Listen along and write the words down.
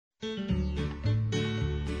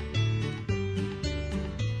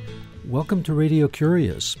Welcome to Radio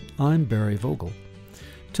Curious. I'm Barry Vogel.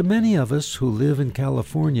 To many of us who live in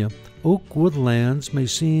California, oak woodlands may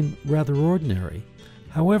seem rather ordinary.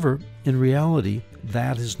 However, in reality,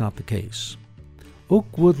 that is not the case.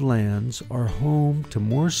 Oak woodlands are home to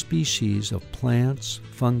more species of plants,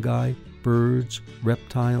 fungi, birds,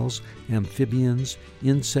 reptiles, amphibians,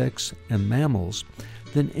 insects, and mammals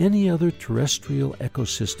than any other terrestrial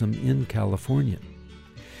ecosystem in California.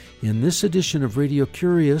 In this edition of Radio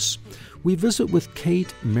Curious, we visit with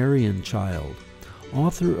Kate Marianchild,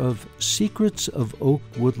 author of Secrets of Oak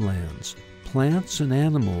Woodlands, Plants and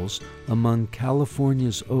Animals Among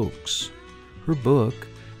California's Oaks. Her book,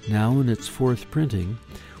 now in its fourth printing,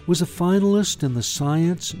 was a finalist in the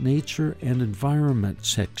Science, Nature, and Environment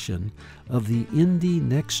section of the Indie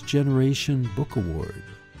Next Generation Book Award.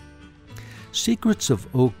 Secrets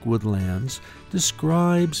of Oak Woodlands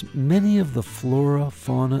describes many of the flora,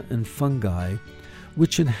 fauna, and fungi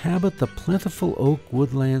which inhabit the plentiful oak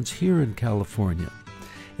woodlands here in California,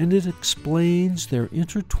 and it explains their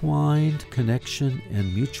intertwined connection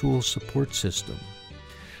and mutual support system.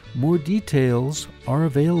 More details are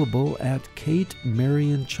available at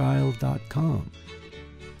katemarianchild.com.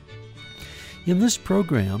 In this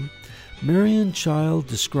program, Marianchild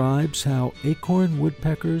describes how acorn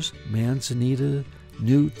woodpeckers, manzanita,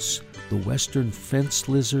 newts, the western fence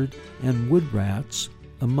lizard, and wood rats,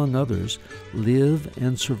 among others, live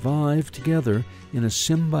and survive together in a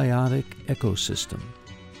symbiotic ecosystem.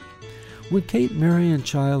 When Kate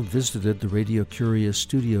Marianchild visited the Radio Curious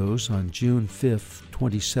studios on June 5,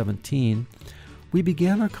 2017, we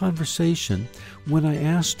began our conversation when I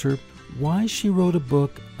asked her why she wrote a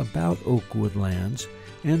book about oak woodlands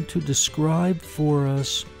and to describe for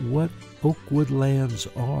us what oak woodlands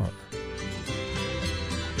are.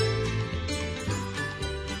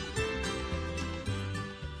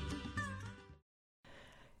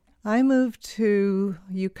 I moved to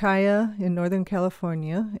Ukiah in Northern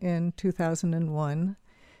California in 2001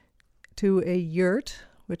 to a yurt,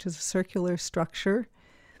 which is a circular structure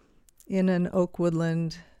in an oak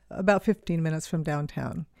woodland about 15 minutes from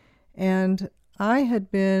downtown. And I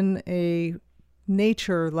had been a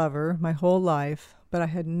nature lover my whole life, but I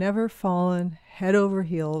had never fallen head over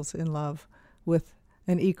heels in love with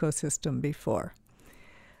an ecosystem before.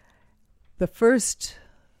 The first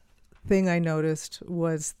thing I noticed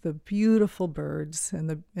was the beautiful birds and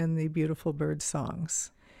the beautiful bird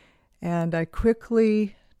songs. And I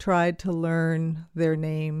quickly tried to learn their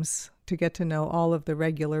names to get to know all of the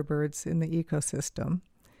regular birds in the ecosystem.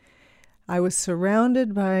 I was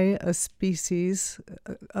surrounded by a species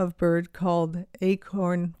of bird called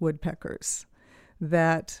acorn woodpeckers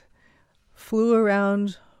that flew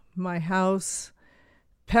around my house,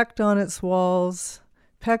 pecked on its walls,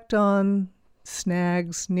 pecked on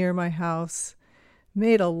snags near my house,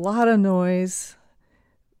 made a lot of noise,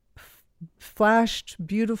 flashed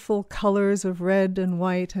beautiful colors of red and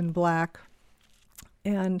white and black.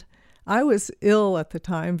 And I was ill at the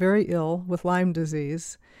time, very ill, with Lyme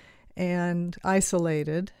disease, and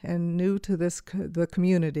isolated and new to the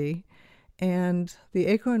community. And the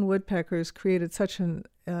acorn woodpeckers created such a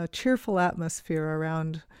cheerful atmosphere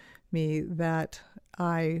around me that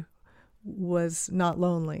I was not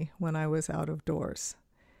lonely when I was out of doors.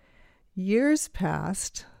 Years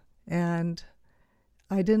passed, and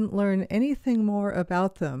I didn't learn anything more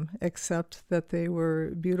about them except that they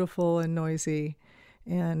were beautiful and noisy,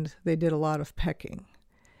 and they did a lot of pecking.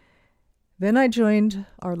 Then I joined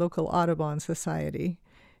our local Audubon Society,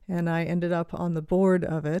 and I ended up on the board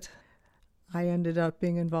of it. I ended up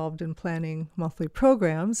being involved in planning monthly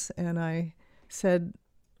programs, and I said,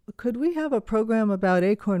 could we have a program about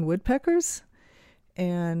acorn woodpeckers?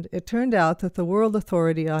 And it turned out that the World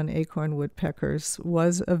Authority on Acorn Woodpeckers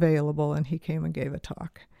was available, and he came and gave a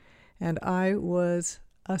talk. And I was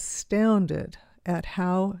astounded at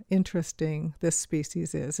how interesting this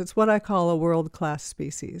species is. It's what I call a world-class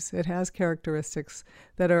species. It has characteristics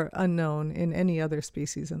that are unknown in any other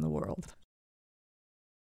species in the world.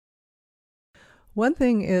 One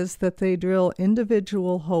thing is that they drill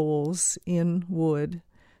individual holes in wood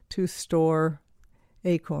to store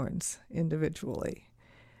acorns individually.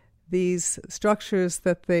 These structures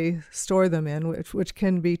that they store them in, which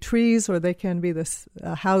can be trees or they can be the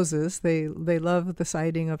houses. They love the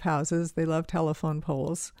siding of houses. They love telephone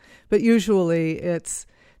poles. But usually it's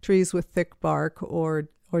trees with thick bark or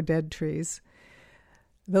dead trees.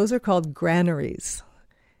 Those are called granaries.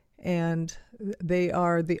 And they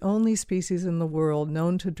are the only species in the world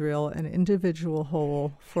known to drill an individual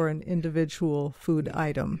hole for an individual food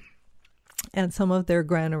item. And some of their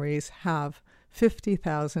granaries have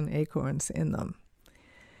 50,000 acorns in them.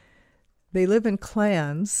 They live in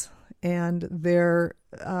clans, and their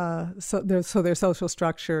social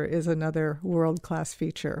structure is another world-class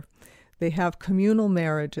feature. They have communal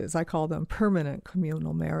marriages. I call them permanent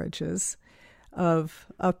communal marriages of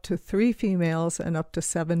up to 3 females and up to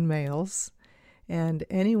 7 males. And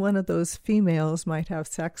any one of those females might have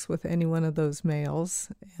sex with any one of those males,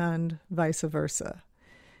 and vice versa.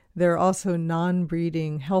 There are also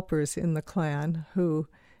non-breeding helpers in the clan who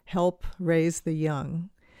help raise the young.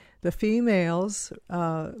 The females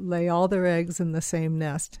lay all their eggs in the same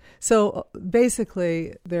nest. So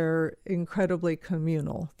basically, they're incredibly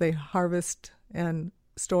communal. They harvest and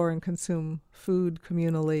store and consume food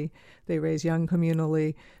communally. They raise young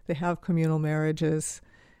communally. They have communal marriages.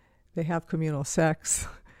 They have communal sex.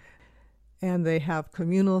 And they have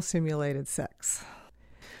communal simulated sex.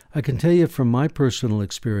 I can tell you from my personal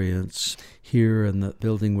experience here in the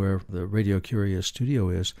building where the Radio Curious studio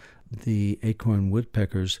is, the acorn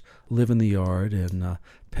woodpeckers live in the yard and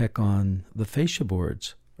peck on the fascia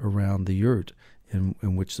boards around the yurt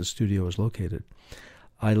in which the studio is located.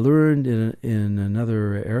 I learned in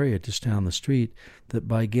another area just down the street that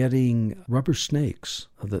by getting rubber snakes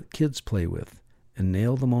that kids play with and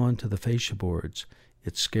nail them onto the fascia boards,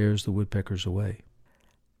 it scares the woodpeckers away.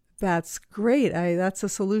 That's great. That's a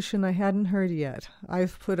solution I hadn't heard yet.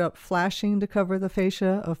 I've put up flashing to cover the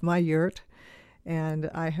fascia of my yurt,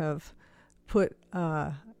 and I have put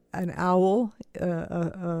an owl,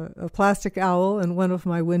 a plastic owl in one of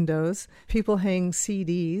my windows. People hang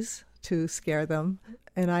CDs to scare them,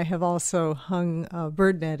 and I have also hung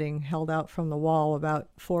bird netting held out from the wall about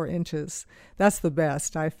 4 inches. That's the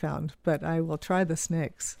best I've found, but I will try the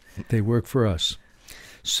snakes. They work for us.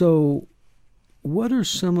 So what are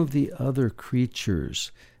some of the other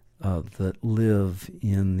creatures that live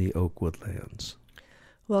in the oak woodlands?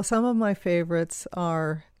 Well, some of my favorites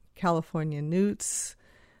are California newts,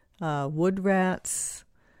 wood rats,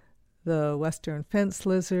 the western fence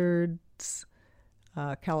lizards,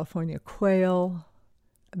 California quail.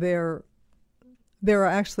 There are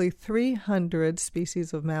actually 300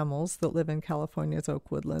 species of mammals that live in California's oak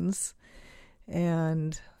woodlands,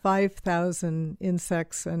 and 5,000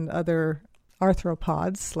 insects and other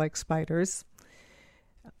arthropods like spiders,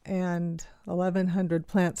 and 1,100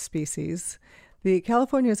 plant species. The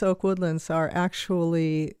California's oak woodlands are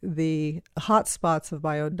actually the hot spots of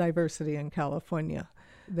biodiversity in California.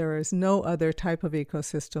 There is no other type of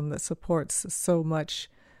ecosystem that supports so much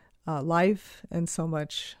life and so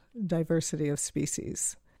much diversity of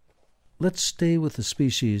species. Let's stay with the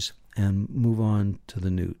species and move on to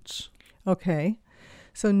the newts. Okay.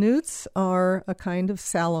 So newts are a kind of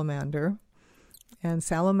salamander, and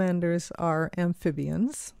salamanders are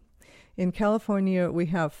amphibians. In California, we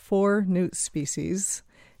have 4 newt species,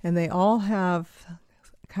 and they all have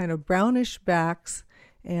kind of brownish backs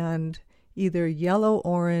and either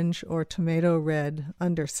yellow-orange or tomato-red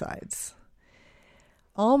undersides.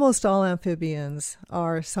 Almost all amphibians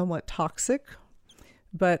are somewhat toxic,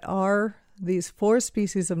 but these 4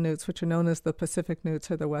 species of newts, which are known as the Pacific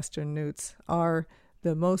newts or the western newts, are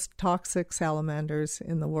the most toxic salamanders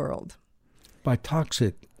in the world. By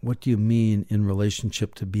toxic, what do you mean in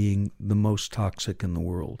relationship to being the most toxic in the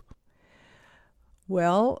world?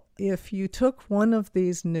 Well, if you took one of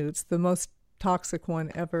these newts, the most toxic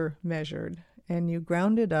one ever measured, and you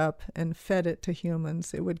ground it up and fed it to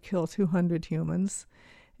humans, it would kill 200 humans.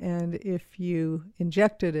 And if you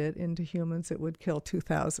injected it into humans, it would kill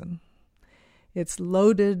 2,000. It's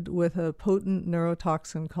loaded with a potent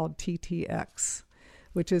neurotoxin called TTX,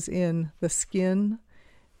 which is in the skin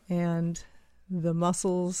and the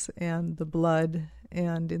muscles and the blood,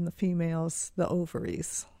 and in the females, the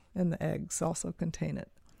ovaries, and the eggs also contain it.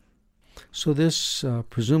 So this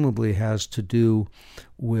presumably has to do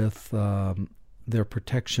with their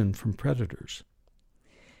protection from predators.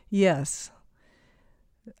 Yes.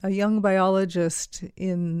 A young biologist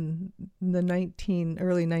in the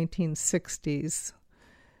early 1960s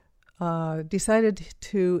decided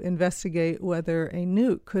to investigate whether a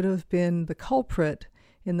newt could have been the culprit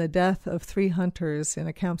in the death of 3 hunters in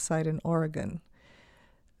a campsite in Oregon.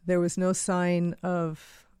 There was no sign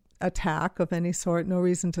of attack of any sort, no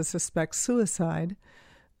reason to suspect suicide,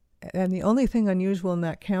 and the only thing unusual in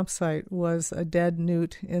that campsite was a dead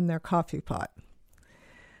newt in their coffee pot.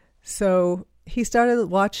 So he started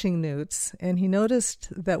watching newts, and he noticed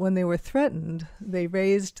that when they were threatened, they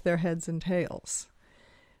raised their heads and tails,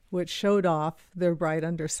 which showed off their bright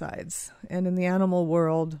undersides. And in the animal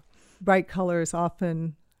world, bright colors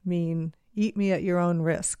often mean eat me at your own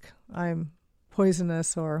risk. I'm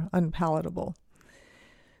poisonous or unpalatable.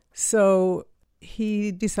 So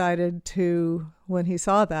he decided to, when he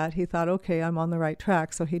saw that, he thought, okay, I'm on the right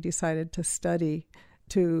track. So he decided to study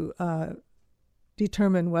to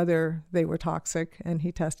determine whether they were toxic, and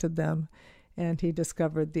he tested them, and he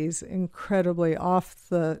discovered these incredibly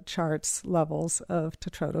off-the-charts levels of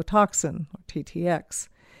tetrodotoxin, or TTX.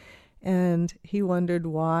 And he wondered,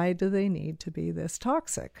 why do they need to be this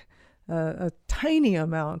toxic? A tiny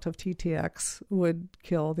amount of TTX would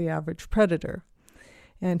kill the average predator.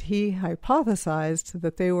 And he hypothesized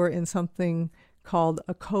that they were in something called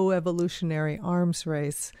a coevolutionary arms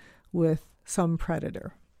race with some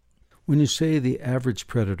predator. When you say the average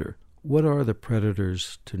predator, what are the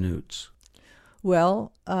predators to newts?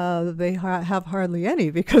 Well, they have hardly any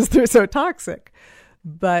because they're so toxic.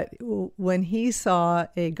 But when he saw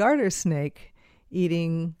a garter snake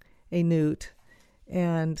eating a newt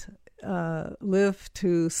and live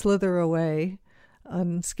to slither away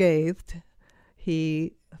unscathed,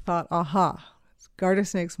 he thought, aha, garter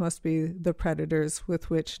snakes must be the predators with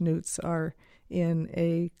which newts are in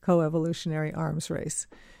a coevolutionary arms race,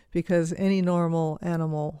 because any normal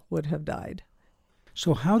animal would have died.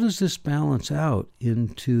 So how does this balance out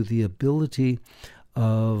into the ability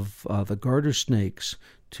of the garter snakes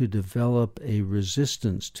to develop a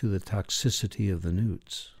resistance to the toxicity of the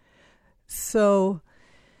newts? So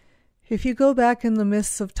if you go back in the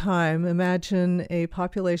mists of time, imagine a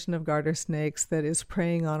population of garter snakes that is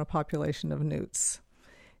preying on a population of newts.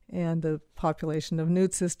 And the population of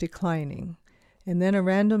newts is declining. And then a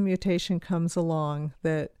random mutation comes along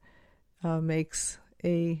that makes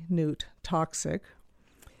a newt toxic.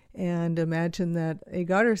 And imagine that a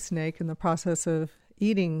garter snake, in the process of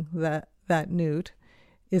eating that newt,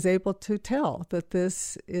 is able to tell that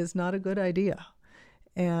this is not a good idea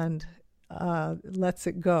and lets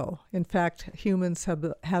it go. In fact, humans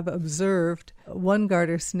have observed one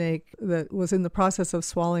garter snake that was in the process of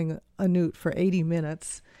swallowing a newt for 80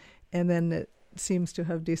 minutes, and then it seems to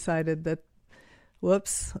have decided that,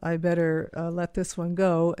 whoops, I better let this one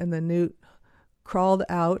go, and the newt crawled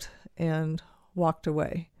out and walked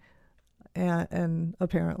away. And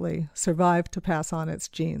apparently survived to pass on its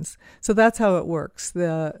genes. So that's how it works.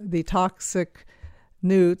 The toxic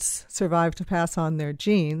newts survive to pass on their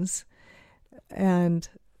genes. And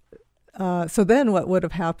so then what would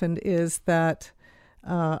have happened is that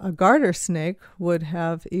a garter snake would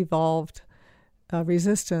have evolved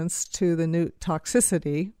resistance to the newt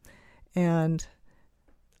toxicity and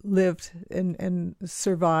lived and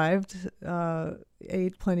survived,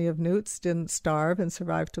 ate plenty of newts, didn't starve, and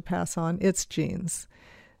survived to pass on its genes.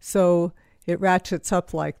 So it ratchets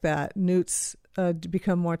up like that. Newts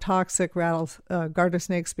become more toxic, garter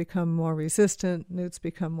snakes become more resistant, newts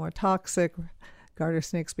become more toxic, garter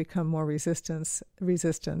snakes become more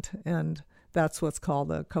resistant, and that's what's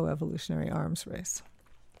called a coevolutionary arms race.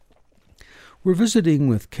 We're visiting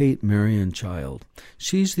with Kate Marianchild.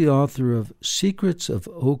 She's the author of Secrets of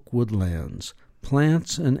Oak Woodlands,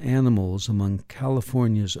 Plants and Animals Among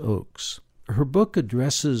California's Oaks. Her book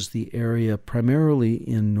addresses the area primarily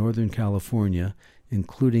in Northern California,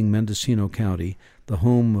 including Mendocino County, the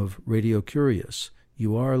home of Radio Curious.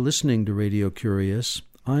 You are listening to Radio Curious.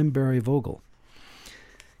 I'm Barry Vogel.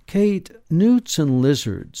 Kate, newts and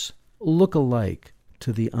lizards look alike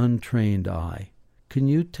to the untrained eye. Can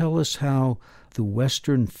you tell us how the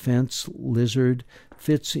western fence lizard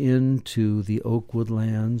fits into the oak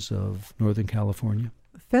woodlands of Northern California?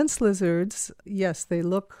 Fence lizards, yes, they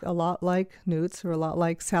look a lot like newts or a lot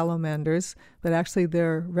like salamanders, but actually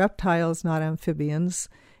they're reptiles, not amphibians,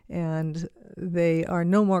 and they are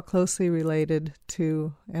no more closely related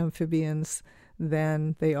to amphibians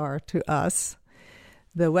than they are to us.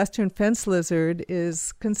 The western fence lizard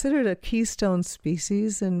is considered a keystone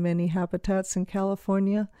species in many habitats in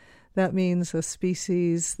California. That means a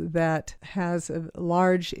species that has a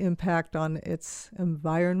large impact on its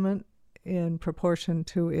environment in proportion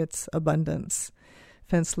to its abundance.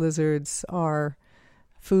 Fence lizards are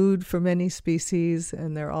food for many species,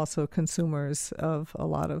 and they're also consumers of a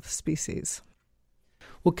lot of species.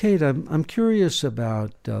 Well, Kate, I'm curious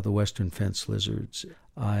about the western fence lizards.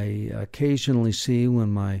 I occasionally see,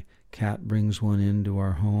 when my cat brings one into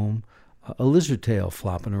our home, a lizard tail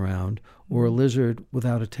flopping around, or a lizard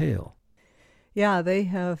without a tail. Yeah, they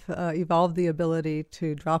have evolved the ability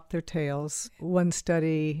to drop their tails. One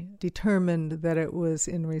study determined that it was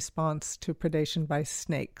in response to predation by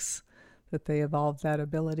snakes that they evolved that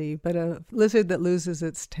ability. But a lizard that loses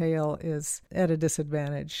its tail is at a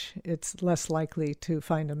disadvantage. It's less likely to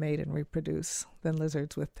find a mate and reproduce than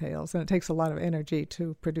lizards with tails. And it takes a lot of energy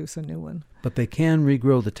to produce a new one. But they can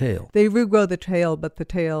regrow the tail. They regrow the tail, but the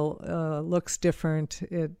tail looks different.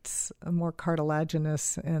 It's more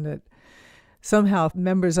cartilaginous, and it somehow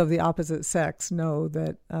members of the opposite sex know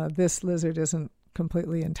that this lizard isn't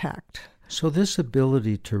completely intact. So this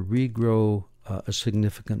ability to regrow a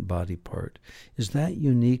significant body part, is that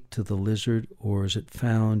unique to the lizard, or is it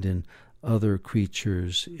found in other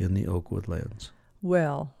creatures in the oak woodlands?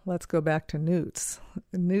 Well, let's go back to newts.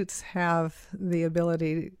 Newts have the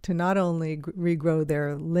ability to not only regrow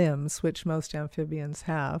their limbs, which most amphibians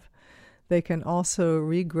have, they can also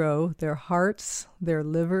regrow their hearts, their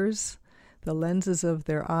livers, the lenses of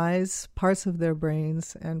their eyes, parts of their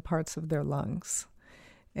brains, and parts of their lungs.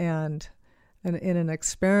 And in an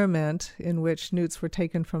experiment in which newts were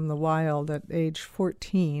taken from the wild at age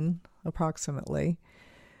 14, approximately,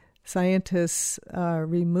 scientists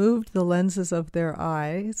removed the lenses of their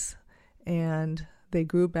eyes, and they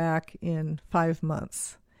grew back in 5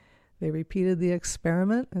 months. They repeated the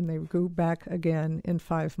experiment, and they grew back again in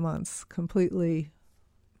 5 months, completely,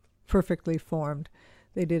 perfectly formed.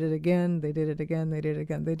 They did it again, they did it again, they did it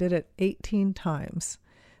again. They did it 18 times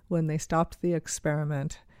when they stopped the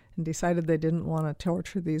experiment and decided they didn't want to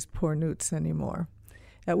torture these poor newts anymore.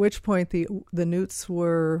 At which point the newts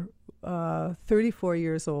were 34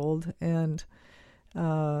 years old, and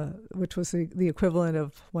which was the equivalent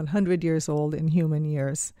of 100 years old in human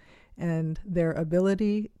years. And their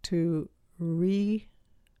ability to regenerate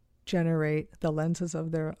the lenses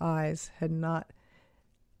of their eyes had not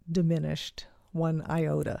diminished one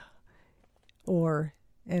iota,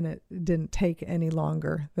 and it didn't take any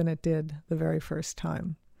longer than it did the very first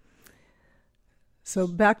time. So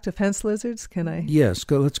back to fence lizards, can I? Yes,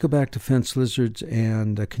 let's go back to fence lizards,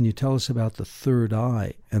 and can you tell us about the third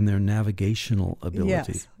eye and their navigational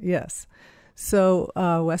ability? Yes. So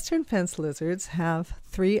western fence lizards have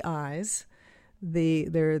 3 eyes.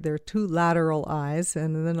 There are 2 lateral eyes,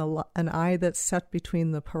 and then an eye that's set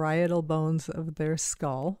between the parietal bones of their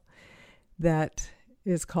skull. That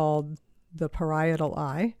is called the parietal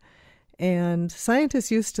eye. And scientists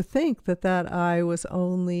used to think that eye was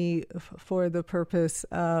only for the purpose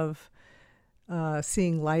of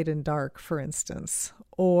seeing light and dark, for instance,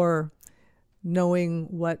 or knowing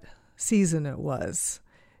what season it was,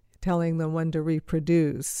 telling them when to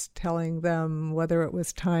reproduce, telling them whether it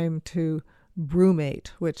was time to brumate,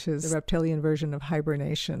 which is the reptilian version of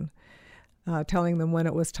hibernation, telling them when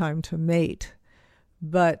it was time to mate.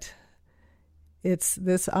 But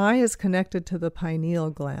this eye is connected to the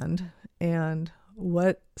pineal gland, and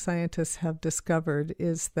what scientists have discovered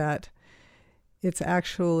is that it's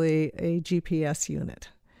actually a GPS unit.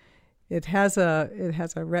 It has a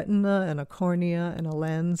retina and a cornea and a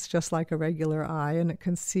lens, just like a regular eye, and it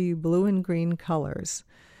can see blue and green colors.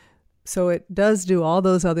 So it does do all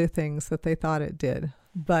those other things that they thought it did.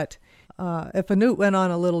 But if a newt went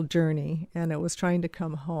on a little journey and it was trying to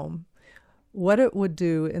come home, what it would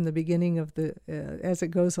do in the beginning of as it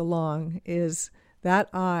goes along, is that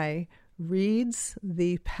eye reads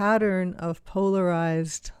the pattern of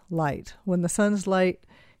polarized light. When the sun's light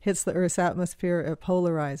hits the Earth's atmosphere, it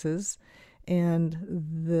polarizes, and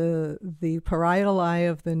the parietal eye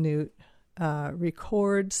of the newt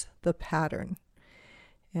records the pattern.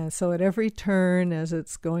 And so at every turn, as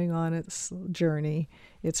it's going on its journey,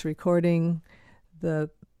 it's recording the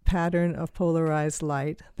pattern of polarized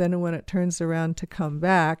light. Then when it turns around to come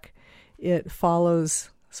back, it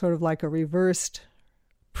follows sort of like a reversed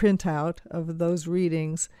printout of those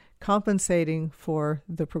readings, compensating for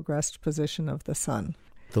the progressed position of the sun.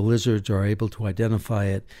 The lizards are able to identify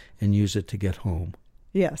it and use it to get home.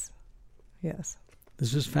 Yes.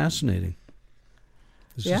 This is fascinating.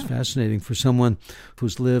 This is fascinating for someone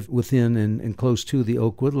who's lived within and close to the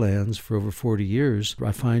oak woodlands for over 40 years.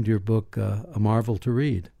 I find your book a marvel to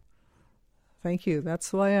read. Thank you.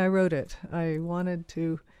 That's why I wrote it. I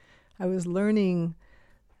was learning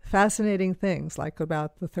fascinating things, like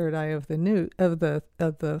about the third eye of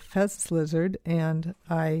the fence lizard, and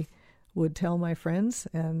I would tell my friends,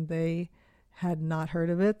 and they had not heard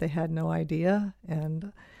of it. They had no idea.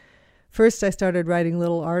 And first I started writing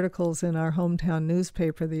little articles in our hometown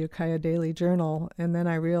newspaper, the Ukiah Daily Journal, and then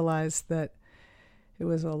I realized that it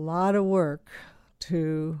was a lot of work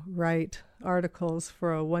to write articles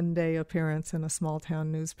for a one-day appearance in a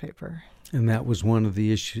small-town newspaper. And that was one of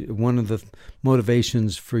the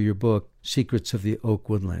motivations for your book, Secrets of the Oak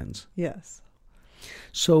Woodlands. Yes.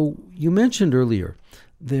 So you mentioned earlier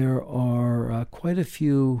there are quite a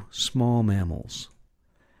few small mammals.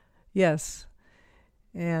 Yes.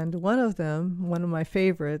 And one of my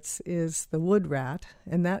favorites, is the wood rat,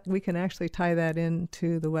 and that we can actually tie that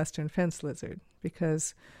into the western fence lizard,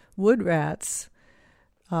 because wood rats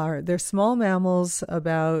they're small mammals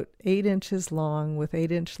about 8 inches long with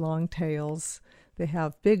 8-inch long tails. They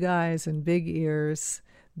have big eyes and big ears.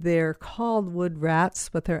 They're called wood rats,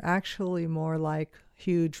 but they're actually more like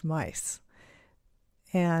huge mice.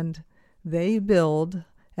 And they build,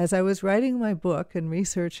 as I was writing my book and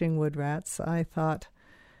researching wood rats, I thought,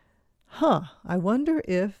 I wonder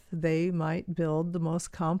if they might build the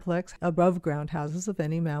most complex above-ground houses of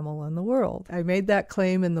any mammal in the world. I made that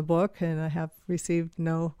claim in the book, and I have received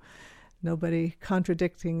nobody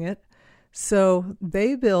contradicting it. So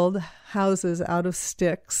they build houses out of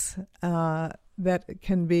sticks that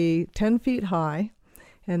can be 10 feet high,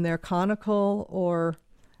 and they're conical or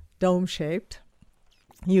dome-shaped,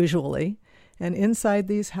 usually. And inside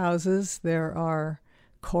these houses, there are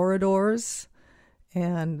corridors,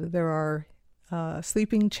 and there are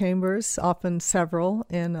sleeping chambers, often several,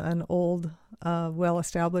 in an old,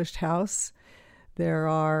 well-established house. There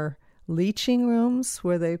are leaching rooms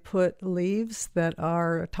where they put leaves that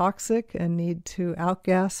are toxic and need to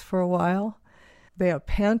outgas for a while. They have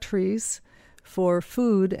pantries for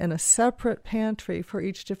food and a separate pantry for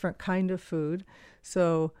each different kind of food.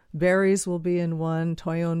 So berries will be in one,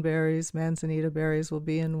 toyon berries, manzanita berries will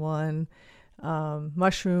be in one,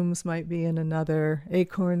 mushrooms might be in another,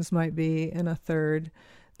 acorns might be in a third.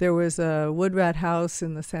 There was a wood rat house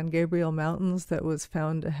in the San Gabriel Mountains that was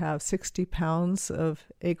found to have 60 pounds of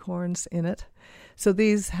acorns in it. So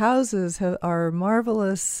these houses are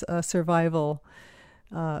marvelous survival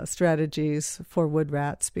strategies for wood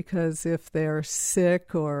rats, because if they're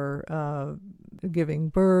sick or giving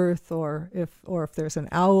birth, or if there's an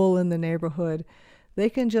owl in the neighborhood, they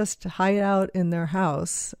can just hide out in their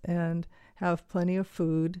house and have plenty of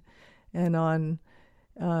food. And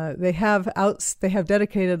they have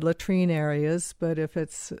dedicated latrine areas, but if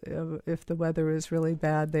the weather is really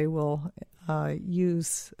bad, they will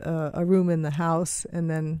use a room in the house and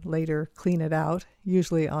then later clean it out,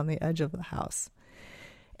 usually on the edge of the house.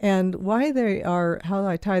 And how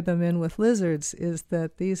I tied them in with lizards is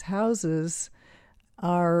that these houses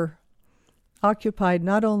are occupied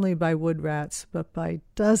not only by wood rats, but by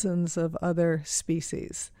dozens of other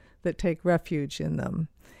species that take refuge in them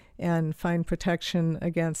and find protection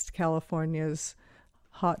against California's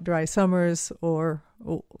hot, dry summers or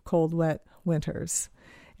cold, wet winters.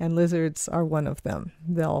 And lizards are one of them.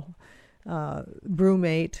 They'll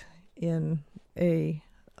brumate in a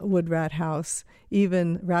wood rat house.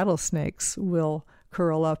 Even rattlesnakes will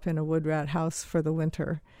curl up in a wood rat house for the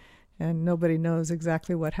winter. And nobody knows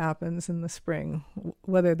exactly what happens in the spring,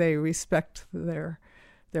 whether they respect their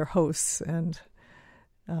hosts and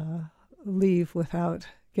leave without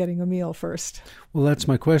getting a meal first. Well, that's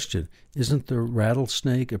my question. Isn't the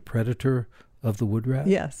rattlesnake a predator of the wood rat?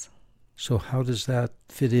 Yes. So how does that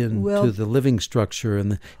fit in to the living structure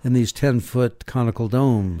in these 10-foot conical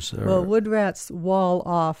domes? Well, wood rats wall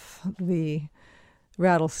off the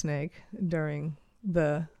rattlesnake during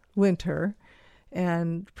the winter,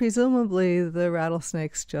 and presumably the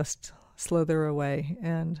rattlesnakes just slither away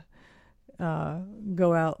and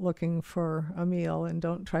go out looking for a meal and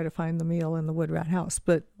don't try to find the meal in the wood rat house.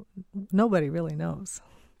 But nobody really knows.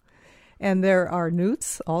 And there are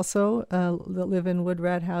newts also that live in wood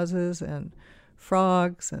rat houses, and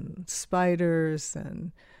frogs and spiders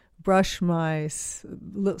and brush mice,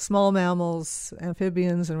 small mammals,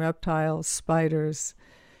 amphibians and reptiles, spiders,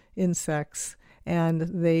 insects.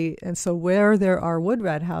 And so where there are wood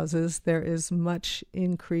rat houses, there is much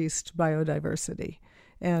increased biodiversity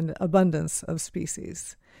and abundance of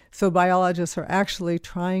species. So biologists are actually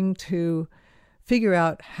trying to figure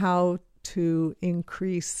out how to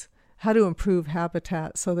improve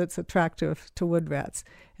habitat so that it's attractive to wood rats.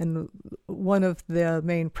 And one of the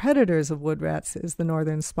main predators of wood rats is the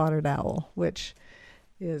northern spotted owl, which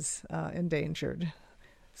is endangered.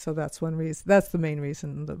 So that's one reason. That's the main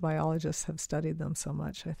reason that biologists have studied them so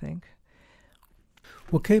much, I think.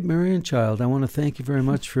 Well, Kate Marianchild, I want to thank you very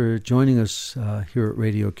much for joining us here at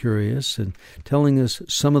Radio Curious and telling us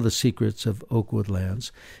some of the secrets of oak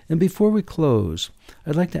woodlands. And before we close,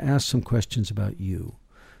 I'd like to ask some questions about you.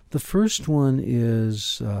 The first one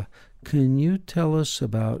is, can you tell us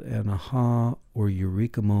about an aha or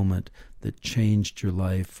eureka moment that changed your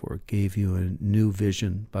life or gave you a new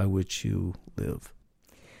vision by which you live?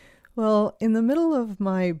 Well, in the middle of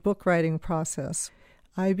my book writing process,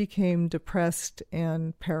 I became depressed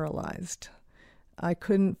and paralyzed. I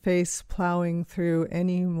couldn't face plowing through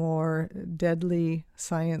any more deadly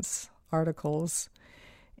science articles.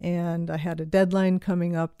 And I had a deadline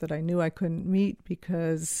coming up that I knew I couldn't meet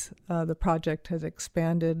because the project has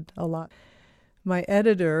expanded a lot. My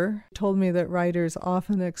editor told me that writers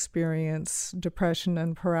often experience depression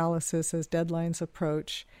and paralysis as deadlines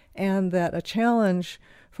approach, and that a challenge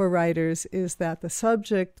for writers is that the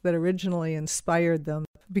subject that originally inspired them,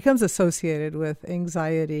 becomes associated with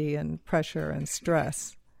anxiety and pressure and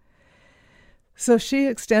stress. So she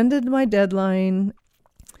extended my deadline,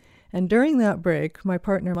 and during that break, my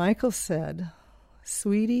partner Michael said,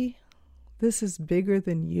 "Sweetie, this is bigger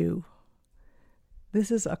than you. This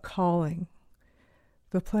is a calling.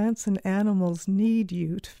 The plants and animals need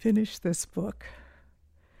you to finish this book."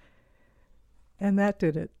 And that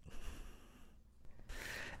did it.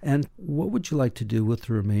 And what would you like to do with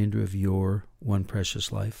the remainder of your one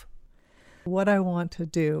precious life? What I want to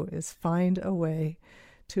do is find a way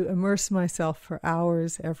to immerse myself for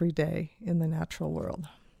hours every day in the natural world,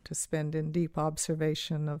 to spend in deep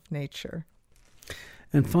observation of nature.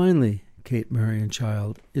 And finally, Kate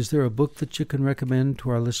Marianchild, is there a book that you can recommend to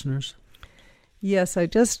our listeners? Yes, I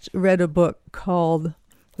just read a book called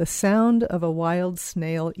The Sound of a Wild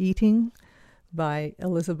Snail Eating by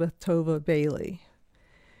Elizabeth Tova Bailey.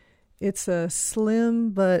 It's a slim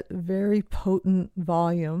but very potent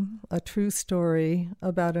volume, a true story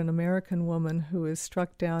about an American woman who is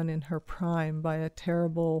struck down in her prime by a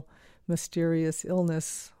terrible, mysterious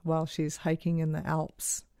illness while she's hiking in the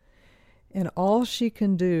Alps. And all she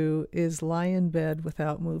can do is lie in bed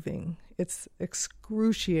without moving. It's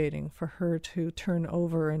excruciating for her to turn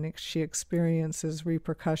over, and she experiences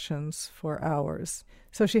repercussions for hours.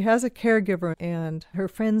 So she has a caregiver, and her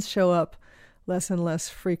friends show up less and less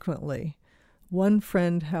frequently. One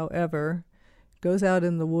friend, however, goes out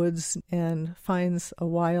in the woods and finds a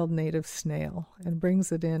wild native snail and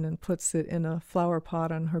brings it in and puts it in a flower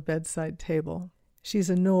pot on her bedside table.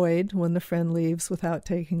 She's annoyed when the friend leaves without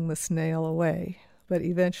taking the snail away, but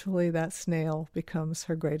eventually that snail becomes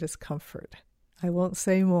her greatest comfort. I won't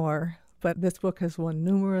say more, but this book has won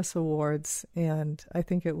numerous awards, and I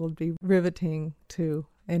think it will be riveting to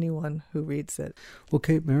anyone who reads it. Well,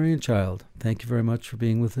 Kate Marianchild, thank you very much for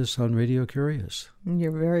being with us on Radio Curious.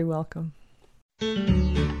 You're very welcome.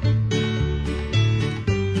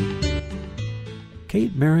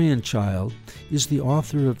 Kate Marianchild is the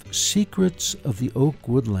author of Secrets of the Oak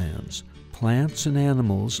Woodlands, Plants and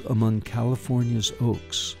Animals Among California's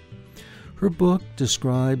Oaks. Her book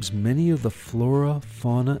describes many of the flora,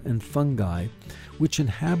 fauna, and fungi which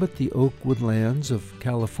inhabit the oak woodlands of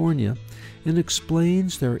California and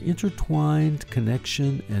explains their intertwined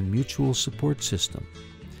connection and mutual support system.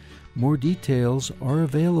 More details are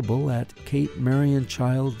available at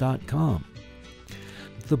katemarianchild.com.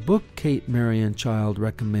 The book Kate Marianchild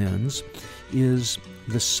recommends is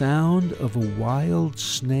The Sound of a Wild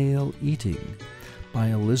Snail Eating by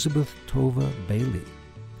Elizabeth Tova Bailey.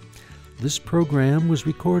 This program was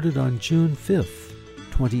recorded on June 5th,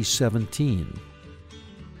 2017.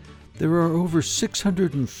 There are over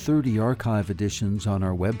 630 archive editions on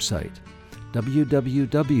our website,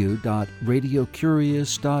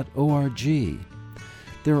 www.radiocurious.org.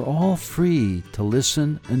 They're all free to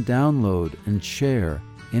listen and download and share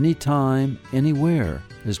anytime, anywhere,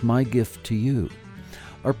 as my gift to you.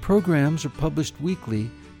 Our programs are published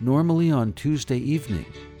weekly, normally on Tuesday evening.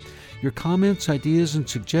 Your comments, ideas, and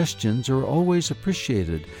suggestions are always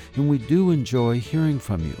appreciated, and we do enjoy hearing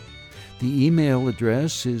from you. The email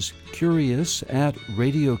address is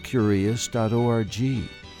curious@radiocurious.org.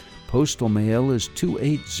 Postal mail is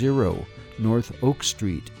 280 North Oak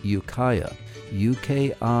Street, Ukiah,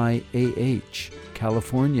 UKIAH,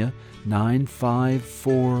 California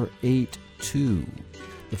 95482.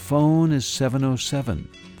 The phone is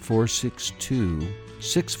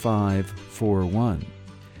 707-462-6541.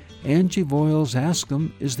 Angie Voiles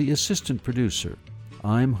Askham is the assistant producer.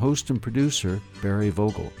 I'm host and producer Barry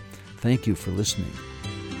Vogel. Thank you for listening.